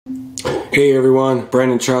Hey everyone,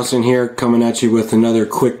 Brandon Charleston here, coming at you with another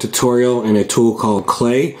quick tutorial in a tool called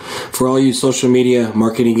Clay. For all you social media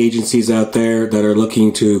marketing agencies out there that are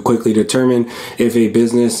looking to quickly determine if a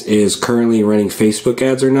business is currently running Facebook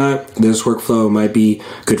ads or not, this workflow might be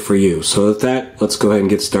good for you. So with that, let's go ahead and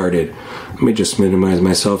get started. Let me just minimize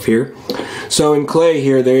myself here. So in Clay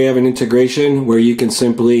here, there you have an integration where you can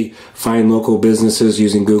simply find local businesses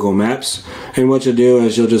using Google Maps. And what you'll do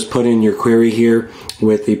is you'll just put in your query here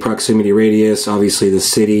with the proximity radius, obviously the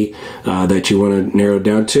city that you want to narrow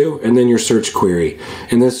down to, and then your search query.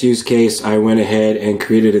 In this use case, I went ahead and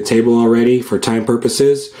created a table already for time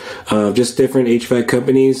purposes of just different HVAC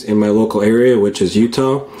companies in my local area, which is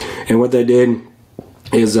Utah. And what I did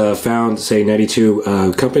is found, say,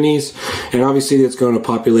 92 companies, and obviously it's going to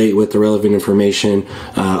populate with the relevant information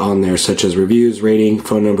on there, such as reviews, rating,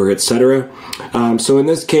 phone number, etc. So in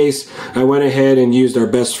this case, I went ahead and used our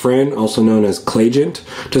best friend, also known as Claygent,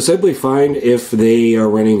 to simply find if they are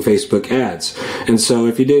running Facebook ads. And so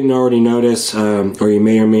if you didn't already notice, or you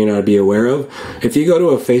may or may not be aware of, if you go to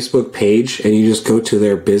a Facebook page and you just go to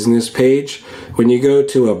their business page, when you go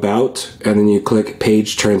to About and then you click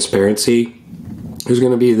Page Transparency, there's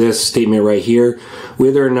going to be this statement right here,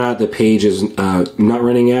 whether or not the page is not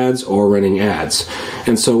running ads or running ads.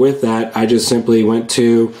 And so with that, I just simply went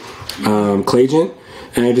to Claygent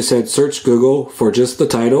and I just said search Google for just the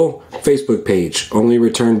title, Facebook page. Only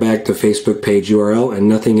return back the Facebook page URL and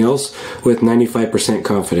nothing else with 95%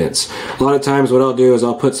 confidence. A lot of times what I'll do is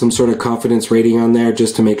I'll put some sort of confidence rating on there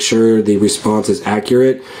just to make sure the response is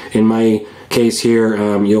accurate. In my case here,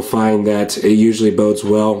 you'll find that it usually bodes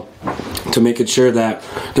well to making sure that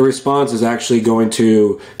the response is actually going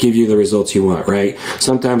to give you the results you want, right?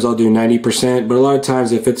 Sometimes I'll do 90%, but a lot of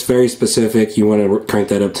times if it's very specific, you want to crank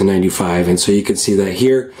that up to 95. And so you can see that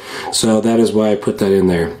here. So that is why I put that in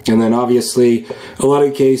there. And then obviously, a lot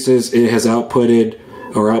of cases it has output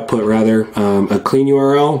rather a clean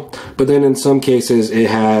URL, but then in some cases it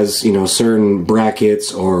has, certain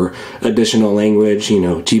brackets or additional language,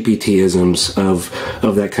 GPT-isms of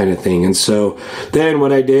that kind of thing. And so then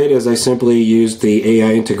what I did is I simply used the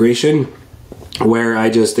AI integration where I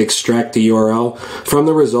just extract the URL from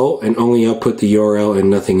the result and only output the URL and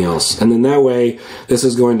nothing else. And then that way, this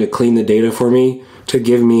is going to clean the data for me to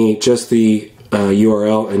give me just the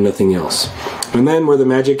URL and nothing else. And then where the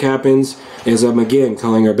magic happens is I'm again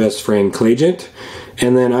calling our best friend Claygent,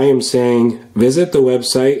 and then I am saying visit the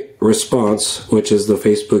website response, which is the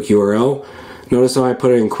Facebook URL. Notice how I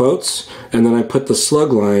put it in quotes, and then I put the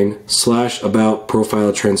slug line /about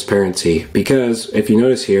profile transparency, because if you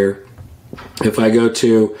notice here, if I go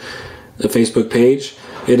to the Facebook page,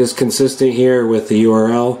 it is consistent here with the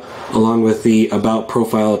URL along with the about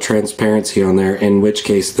profile transparency on there, in which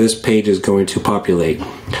case this page is going to populate.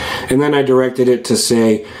 And then I directed it to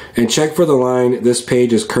say, and check for the line, this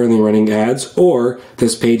page is currently running ads, or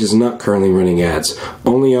this page is not currently running ads.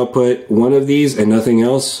 Only output one of these and nothing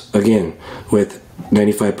else, again, with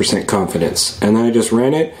 95% confidence. And then I just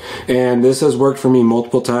ran it, and this has worked for me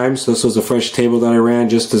multiple times. This was a fresh table that I ran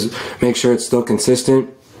just to make sure it's still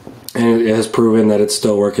consistent, and it has proven that it's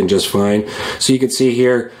still working just fine. So you can see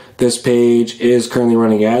here, this page is currently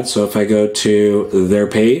running ads. So if I go to their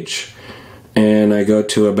page and I go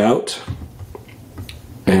to About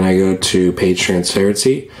and I go to Page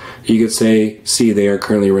Transparency, you could see they are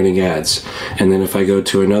currently running ads. And then if I go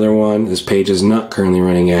to another one, this page is not currently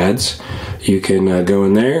running ads. You can go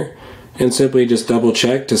in there and simply just double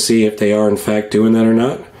check to see if they are in fact doing that or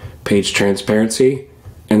not. Page Transparency.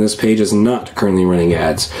 And this page is not currently running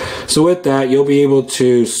ads. So with that, you'll be able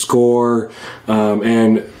to score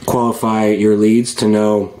and qualify your leads to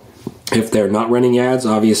know if they're not running ads.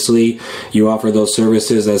 Obviously, you offer those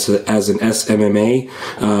services as an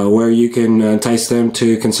SMMA, where you can entice them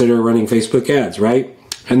to consider running Facebook ads, right?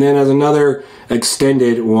 And then as another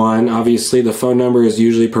extended one, obviously the phone number is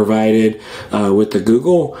usually provided with the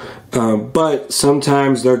Google, but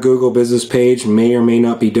sometimes their Google business page may or may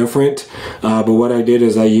not be different. But what I did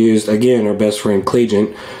is I used, again, our best friend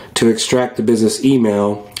Claygent to extract the business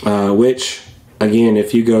email, which, again,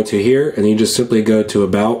 if you go to here and you just simply go to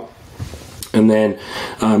About, and then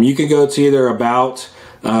you can go to either About,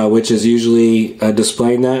 which is usually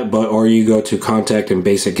displaying that, or you go to Contact and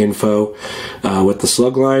Basic Info with the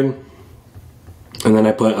slug line. And then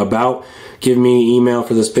I put About, give me email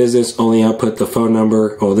for this business, only output the phone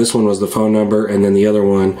number. Oh, this one was the phone number, and then the other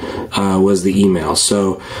one was the email.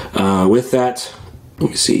 So with that,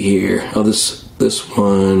 let me see here. Oh, this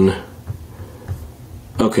one.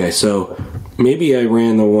 Okay, so Maybe I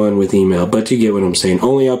ran the one with email, but you get what I'm saying.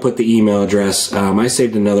 Only I'll put the email address. I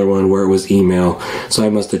saved another one where it was email, so I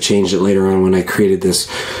must have changed it later on when I created this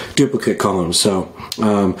duplicate column. So,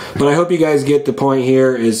 but I hope you guys get the point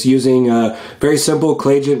here, is using a very simple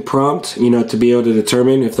Claygent prompt, to be able to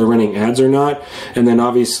determine if they're running ads or not. And then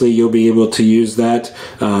obviously you'll be able to use that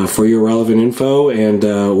for your relevant info and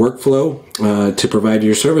workflow to provide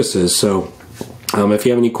your services. So, if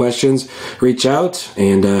you have any questions, reach out,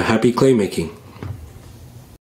 and happy clay making.